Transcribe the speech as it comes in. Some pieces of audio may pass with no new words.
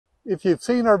If you've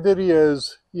seen our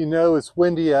videos, you know it's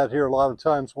windy out here a lot of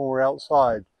times when we're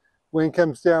outside. Wind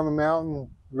comes down the mountain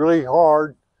really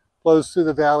hard, blows through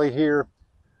the valley here.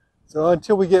 So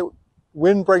until we get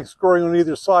windbreaks growing on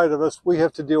either side of us, we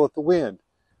have to deal with the wind.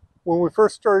 When we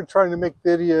first started trying to make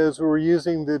videos, we were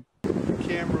using the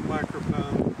camera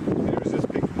microphone, and it was just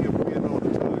picking up wind all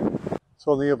the time.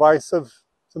 So on the advice of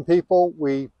some people,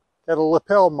 we got a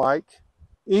lapel mic.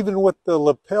 Even with the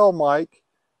lapel mic,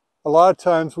 a lot of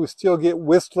times we still get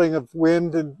whistling of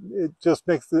wind, and it just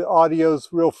makes the audios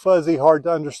real fuzzy, hard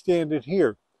to understand and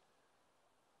hear.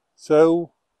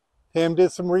 So Pam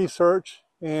did some research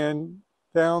and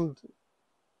found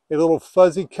a little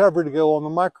fuzzy cover to go on the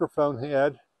microphone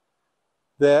head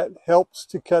that helps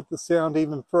to cut the sound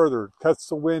even further, cuts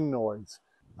the wind noise.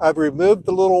 I've removed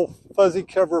the little fuzzy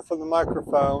cover from the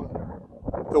microphone.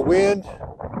 The wind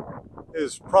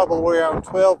is probably around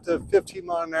 12 to 15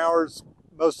 miles an hour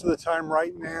most of the time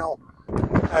right now.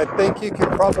 I think you can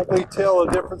probably tell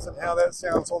a difference in how that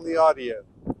sounds on the audio.